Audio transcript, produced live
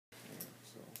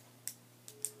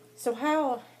So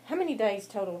how many days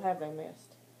total have they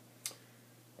missed?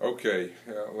 Okay,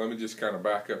 let me just kind of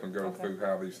back up and go Okay. through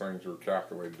how these things are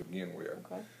calculated to begin with.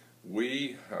 Okay.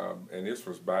 We, and this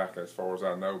was back, as far as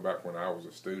I know, back when I was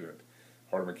a student,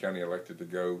 Hardeman County elected to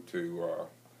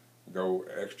go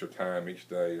extra time each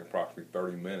day, approximately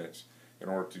 30 minutes, in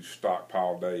order to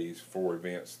stockpile days for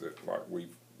events that like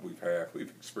we've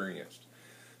experienced.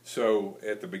 So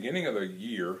at the beginning of the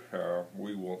year,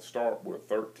 we will start with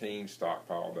 13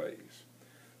 stockpile days.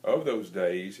 Of those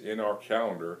days in our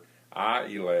calendar, I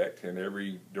elect, and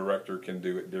every director can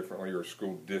do it differently, or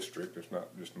school district, it's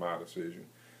not just my decision,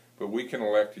 but we can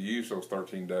elect to use those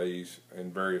 13 days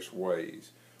in various ways.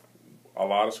 A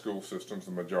lot of school systems,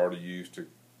 the majority use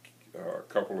a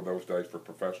couple of those days for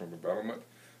professional development.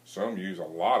 Some use a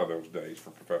lot of those days for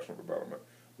professional development.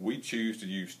 We choose to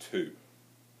use 2.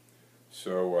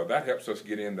 So that helps us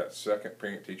get in that second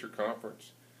parent-teacher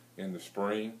conference in the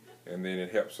spring, and then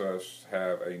it helps us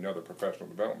have another professional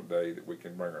development day that we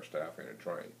can bring our staff in and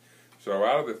train. So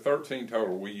out of the 13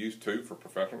 total, we use 2 for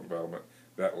professional development.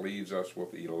 That leaves us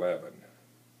with 11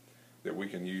 that we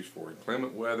can use for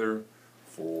inclement weather,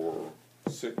 for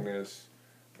sickness,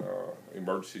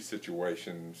 emergency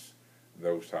situations,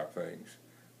 those type things.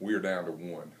 We are down to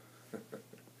 1.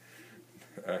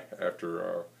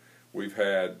 After we've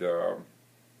had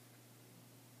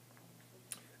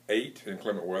 8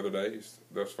 inclement weather days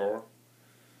thus far,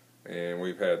 and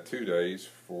we've had 2 days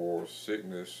for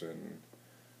sickness, and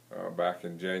back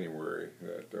in January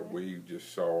that we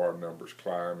just saw our numbers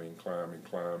climbing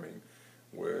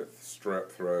with strep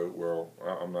throat. Well,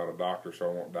 I'm not a doctor, so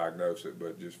I won't diagnose it,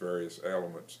 but just various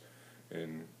elements.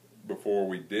 And before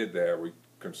we did that, we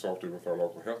consulted with our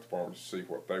local health department to see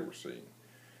what they were seeing.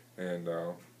 And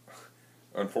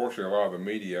unfortunately, a lot of the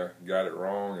media got it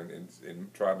wrong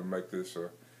and tried to make this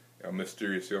a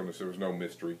mysterious illness. There was no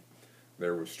mystery.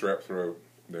 There was strep throat,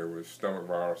 there was stomach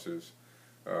viruses,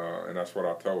 and that's what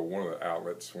I told one of the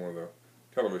outlets, one of the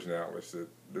television outlets, that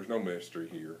there's no mystery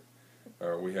here.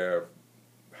 We have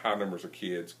high numbers of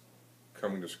kids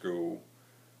coming to school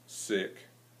sick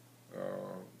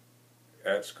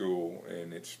at school,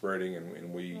 and it's spreading,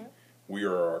 and we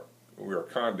are a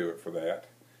conduit for that.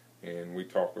 And we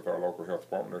talked with our local health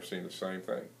department. They're seeing the same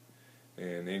thing,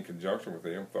 and in conjunction with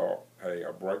them, thought, hey,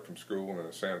 a break from school and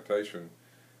a sanitation,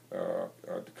 a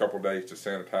couple of days to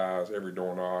sanitize every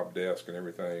doorknob, desk, and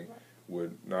everything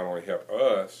would not only help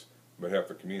us but help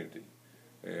the community.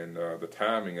 And the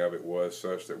timing of it was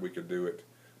such that we could do it.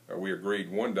 We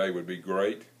agreed 1 day would be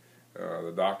great.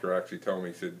 The doctor actually told me,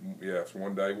 he said, yes,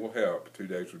 1 day will help, 2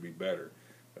 days would be better.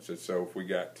 I said, so if we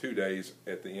got 2 days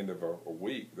at the end of a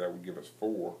week, that would give us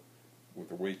 4 with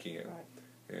the weekend.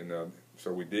 Right. And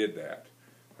so we did that.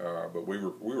 But we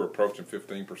were approaching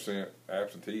 15%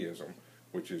 absenteeism,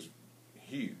 which is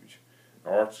huge.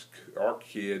 Our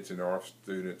kids and our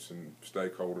students and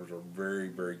stakeholders are very,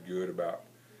 very good about.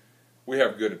 We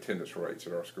have good attendance rates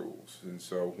at our schools, and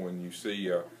so when you see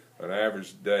an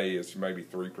average day is maybe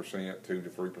 3%, 2 to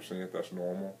 3%, that's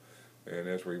normal. And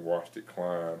as we watched it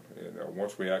climb, and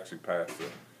once we actually passed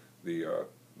the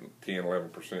 10,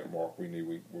 11% mark, we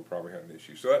knew we probably had an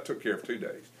issue. So that took care of 2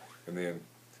 days, and then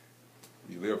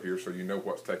you live here, so you know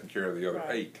what's taking care of the other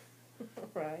 8.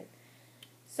 Right.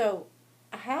 So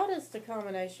how does the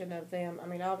combination of them, I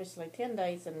mean, obviously 10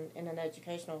 days in an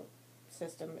educational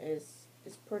system is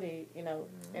pretty,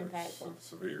 impactful. It's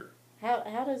severe.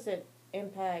 How does it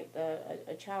impact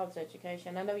a child's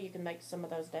education? I know you can make some of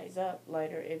those days up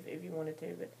later if you wanted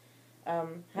to, but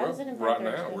how does it impact right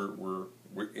their now education?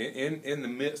 we're in the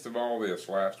midst of all this.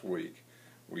 Last week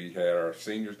we had our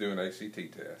seniors do an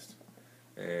ACT test,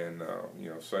 and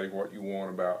say what you want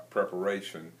about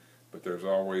preparation, but there's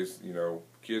always,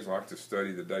 kids like to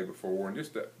study the day before, and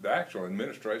just the actual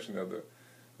administration of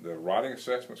the writing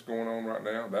assessments going on right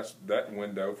now. That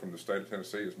window from the state of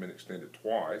Tennessee has been extended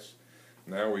twice.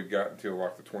 Now we've got until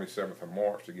like the 27th of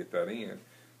March to get that in.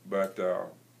 But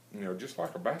just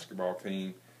like a basketball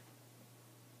team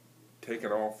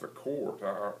taking off the court,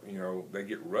 they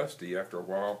get rusty after a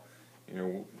while.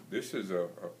 This is a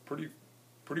pretty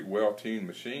well-tuned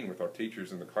machine with our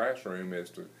teachers in the classroom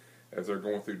as they're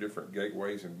going through different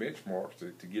gateways and benchmarks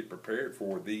to get prepared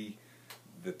for the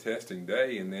testing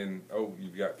day, and then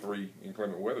you've got 3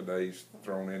 inclement weather days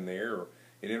thrown in there, or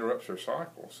it interrupts their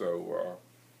cycle. So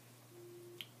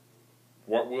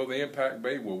what will the impact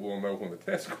be? Well, we'll know when the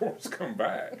test scores come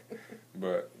back.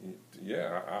 But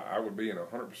yeah, I would be in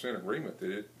 100% agreement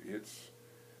that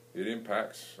it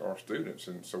impacts our students.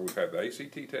 And so we've had the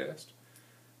ACT test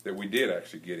that we did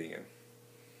actually get in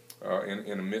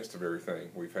the midst of everything.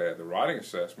 We've had the writing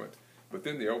assessment, but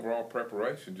then the overall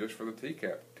preparation just for the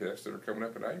TCAP tests that are coming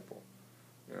up in April.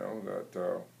 You know,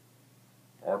 that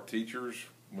our teachers,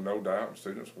 no doubt, and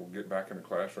students will get back in the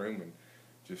classroom and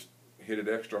just hit it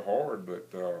extra hard,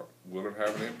 but will it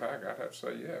have an impact? I'd have to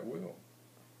say, yeah, it will.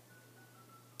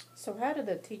 So how do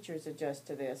the teachers adjust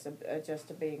to this, adjust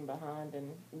to being behind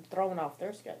and throwing off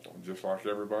their schedule? Just like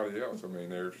everybody else. I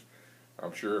mean,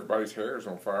 I'm sure everybody's hair is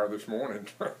on fire this morning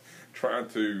trying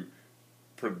to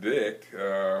predict,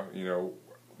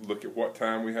 look at what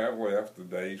time we have left, the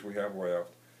days we have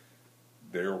left.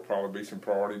 There will probably be some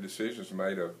priority decisions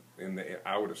made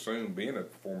I would assume, being a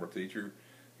former teacher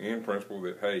and principal,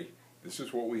 that, hey, this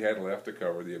is what we had left to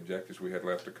cover, the objectives we had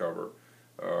left to cover.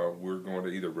 We're going to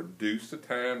either reduce the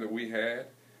time that we had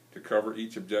to cover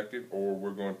each objective, or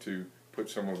we're going to put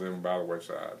some of them by the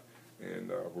wayside. And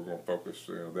we're going to focus,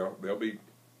 they'll be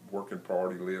working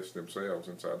priority lists themselves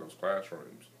inside those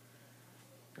classrooms.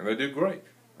 And they do great.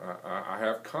 I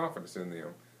have confidence in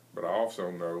them, but I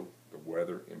also know the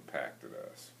weather impacted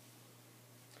us.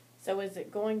 So is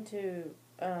it going to,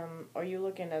 are you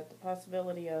looking at the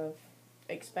possibility of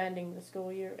expanding the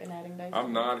school year and adding days?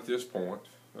 I'm not at this point.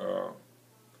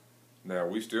 Now,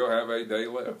 we still have a day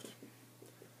left.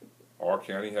 Our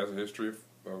county has a history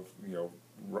of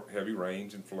heavy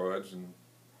rains and floods, and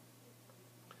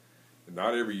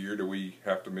not every year do we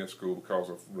have to miss school because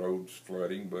of roads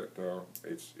flooding, but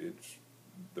it's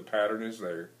the pattern is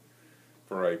there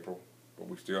for April, but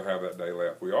we still have that day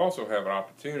left. We also have an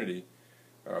opportunity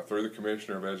through the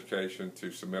Commissioner of Education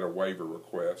to submit a waiver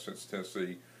request, since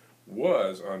Tennessee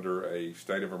was under a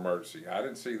state of emergency. I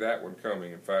didn't see that one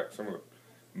coming. In fact, some of the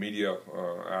media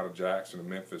out of Jackson and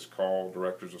Memphis called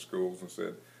directors of schools and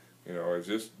said, is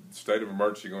this state of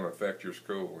emergency going to affect your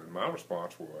school? And my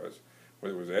response was,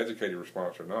 whether it was an educated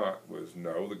response or not, was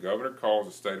no. The governor calls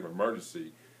a state of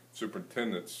emergency.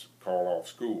 Superintendents call off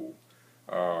school.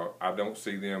 I don't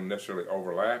see them necessarily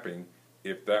overlapping.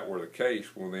 If that were the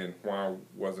case, well then why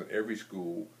wasn't every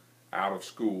school out of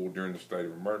school during the state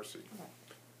of emergency? Right.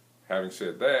 Having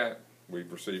said that,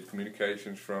 we've received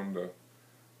communications from the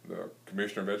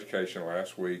Commissioner of Education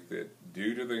last week that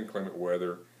due to the inclement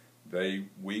weather,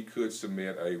 we could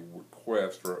submit a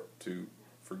request to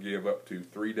forgive up to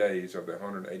 3 days of the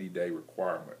 180-day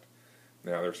requirement.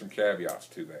 Now, there's some caveats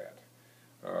to that.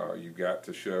 You've got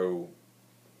to show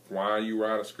why you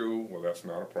were out of school. Well, that's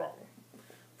not a problem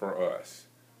for us.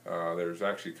 There's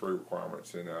actually 3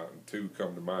 requirements, and 2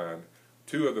 come to mind.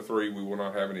 2 of the 3 we will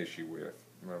not have an issue with.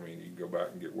 I mean, you can go back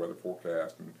and get weather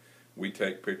forecast, and we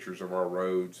take pictures of our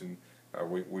roads, and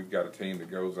we've got a team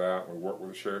that goes out, and we work with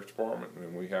the Sheriff's Department,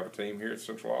 and we have a team here at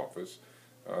Central Office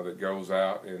that goes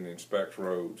out and inspects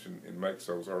roads and makes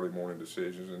those early morning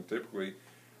decisions. And typically,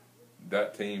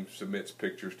 that team submits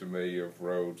pictures to me of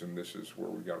roads, and this is where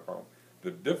we got a problem.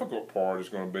 The difficult part is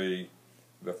going to be,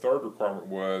 the 3rd requirement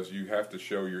was you have to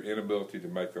show your inability to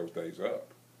make those days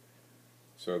up.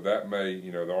 So that may,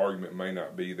 the argument may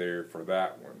not be there for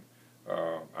that one.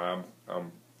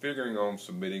 I'm figuring on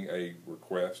submitting a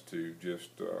request to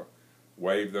just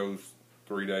waive those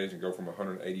 3 days and go from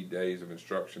 180 days of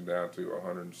instruction down to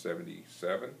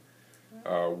 177.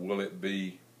 Will it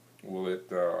be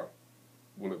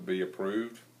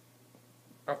approved?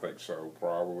 I think so,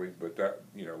 probably. But that,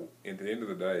 at the end of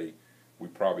the day, we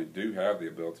probably do have the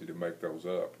ability to make those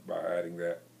up by adding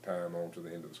that time on to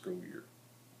the end of the school year.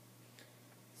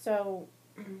 So,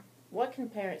 what can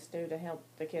parents do to help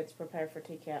the kids prepare for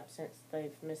TCAP since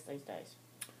they've missed these days?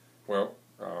 Well,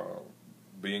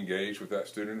 be engaged with that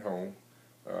student at home,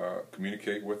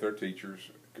 communicate with their teachers,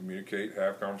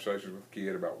 have conversations with the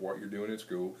kid about what you're doing at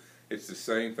school. It's the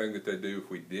same thing that they do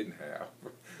if we didn't have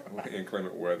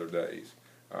inclement weather days.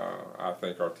 I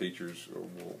think our teachers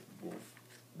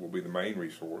will be the main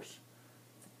resource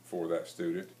for that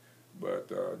student,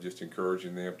 but just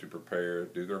encouraging them to prepare,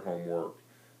 do their homework.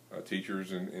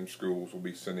 Teachers in schools will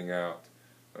be sending out,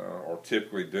 or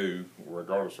typically do,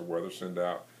 regardless of weather, send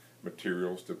out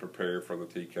materials to prepare for the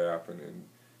TCAP, and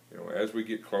as we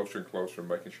get closer and closer,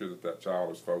 making sure that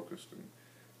child is focused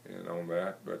and on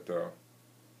that. But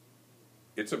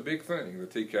it's a big thing, the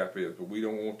TCAP is, but we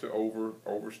don't want to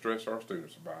over stress our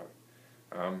students about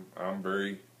it. I'm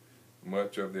very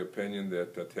much of the opinion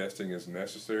that testing is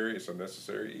necessary. It's a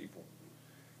necessary evil,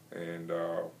 and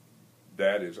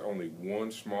that is only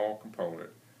one small component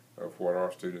of what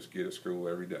our students get at school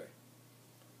every day.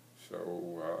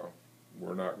 So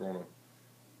we're not going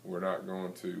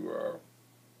to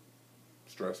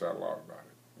stress out a lot about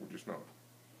it. We're just not.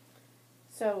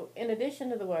 So, in addition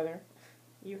to the weather,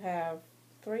 you have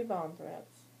 3 bomb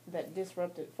threats that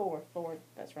disrupted 4.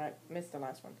 That's right, missed the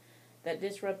last one. That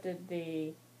disrupted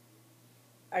the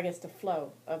I guess, the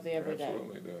flow of the everyday.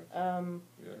 Absolutely does.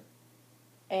 Yeah.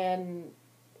 And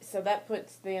so that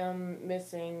puts them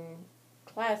missing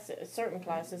certain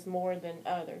classes more than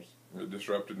others. It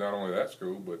disrupted not only that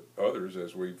school, but others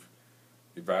as we've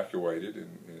evacuated.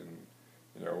 And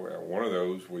you know, one of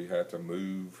those we had to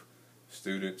move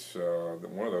students.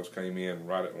 One of those came in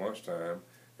right at lunchtime,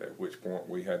 at which point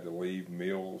we had to leave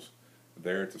meals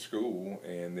there at the school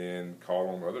and then call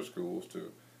on other schools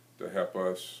to help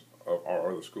us,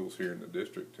 our other schools here in the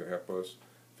district, to help us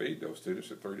feed those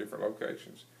students at 3 different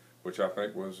locations, which I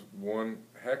think was one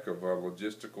heck of a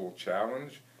logistical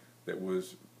challenge that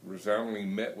was resoundingly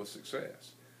met with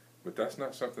success. But that's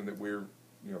not something that we're,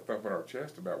 you know, thumping our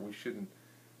chest about.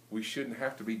 We shouldn't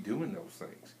have to be doing those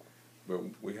things. But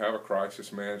we have a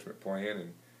crisis management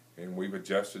plan, and we've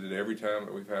adjusted it every time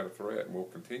that we've had a threat, and we'll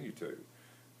continue to.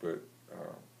 But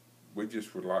we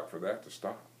just would like for that to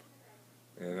stop.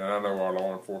 And I know our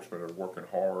law enforcement are working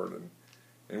hard,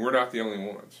 and we're not the only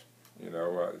ones. You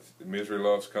know, misery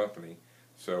loves company.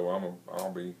 So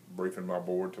I'll be briefing my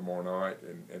board tomorrow night,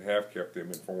 and have kept them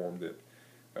informed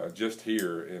that just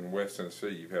here in West Tennessee,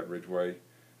 you've had Ridgeway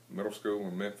Middle School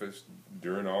in Memphis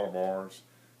during all of ours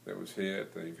that was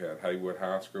hit. You've had Haywood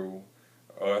High School,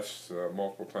 us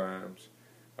multiple times.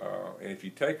 And if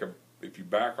you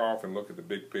back off and look at the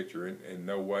big picture, in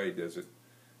no way does it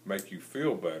make you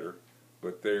feel better,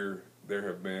 but there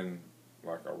have been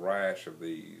like a rash of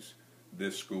these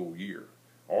this school year.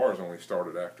 Ours only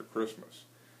started after Christmas,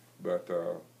 but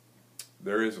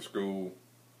there is a school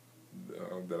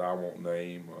that I won't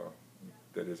name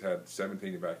that has had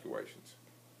 17 evacuations.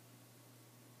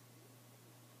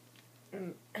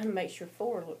 Makes your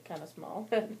 4 look kind of small.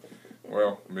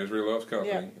 Well, misery loves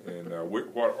company, Yeah. and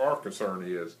what our concern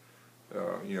is,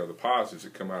 you know, the positives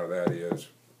that come out of that is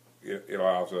it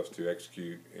allows us to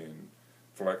execute and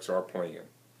flex our plan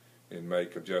and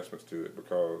make adjustments to it,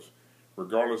 because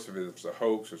regardless if it's a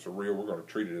hoax, it's a real, we're going to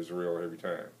treat it as real every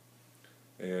time.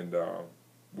 And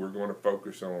we're going to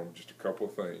focus on just a couple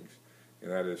of things, and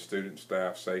that is student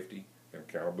staff safety and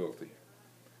accountability.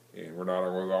 And we're not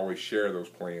going to always share those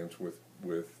plans with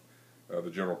the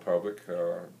general public,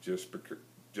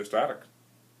 just out of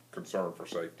concern for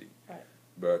safety. Right.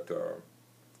 But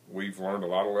we've learned a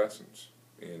lot of lessons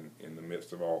in the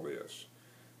midst of all this,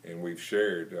 and we've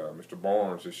shared. Mr.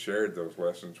 Barnes has shared those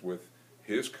lessons with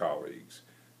his colleagues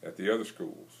at the other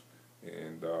schools,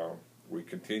 and we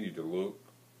continue to look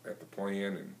at the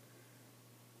plan and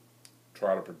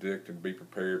try to predict and be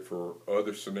prepared for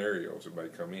other scenarios that may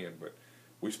come in. But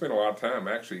we spent a lot of time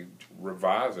actually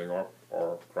revising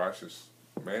our crisis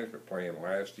management plan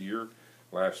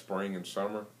last spring and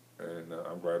summer, and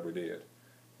I'm glad we did.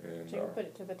 And So you put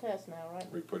it to the test now,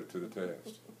 right? we put it to the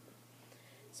test.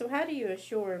 So how do you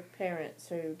assure parents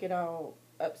who get all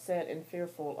upset and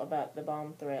fearful about the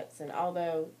bomb threats, and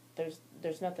although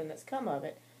there's nothing that's come of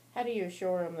it, how do you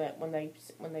assure them that when they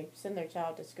send their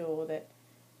child to school that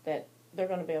they're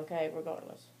going to be okay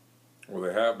regardless? Well,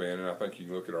 they have been, and I think you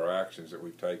can look at our actions that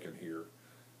we've taken here,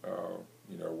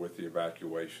 you know, with the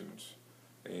evacuations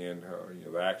and, you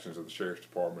know, the actions of the Sheriff's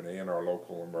Department and our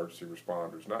local emergency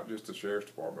responders, not just the Sheriff's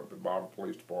Department, but Bolivar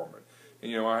Police Department.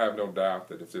 And, you know, I have no doubt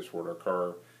that if this were to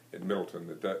occur in Middleton,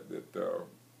 that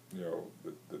you know,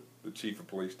 the chief of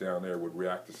police down there would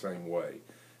react the same way.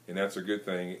 And that's a good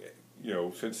thing. You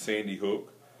know, since Sandy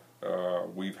Hook,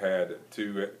 we've had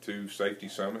two safety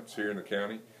summits here in the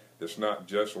county. That's not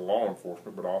just law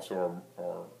enforcement, but also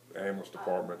our ambulance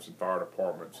departments and fire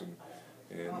departments and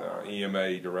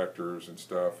EMA directors and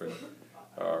stuff. And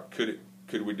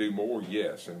could we do more?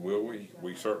 Yes, and will we?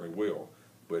 We certainly will.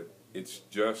 But it's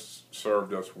just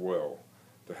served us well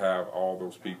to have all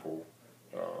those people,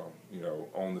 you know,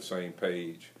 on the same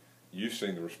page. You've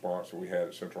seen the response that we had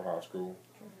at Central High School.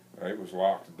 It was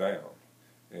locked down,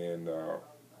 and you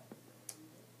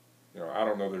know, I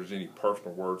don't know if there's any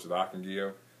personal words that I can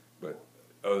give, but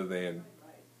other than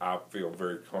I feel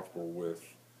very comfortable with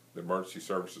the emergency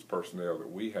services personnel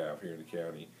that we have here in the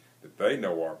county, that they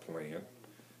know our plan,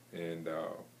 and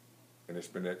it's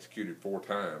been executed 4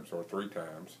 times or 3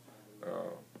 times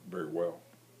very well.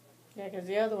 Yeah, because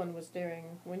the other one was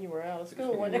when you were out of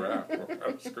school. When we were out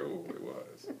of school, it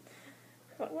was.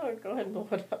 Well, go ahead and blow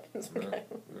it up. It's okay.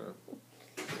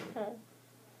 Yeah.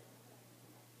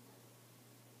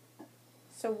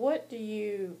 So what do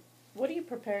you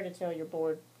prepare to tell your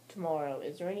board tomorrow?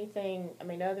 Is there anything, I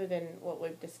mean, other than what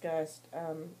we've discussed,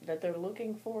 that they're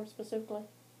looking for specifically?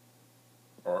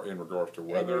 Or in regards to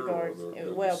weather,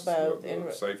 both.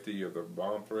 the safety of the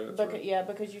bomb threats?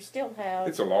 Because you still have...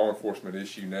 It's a law enforcement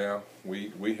issue now.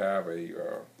 We have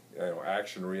a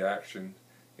action reaction,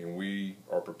 and we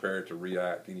are prepared to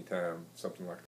react anytime something like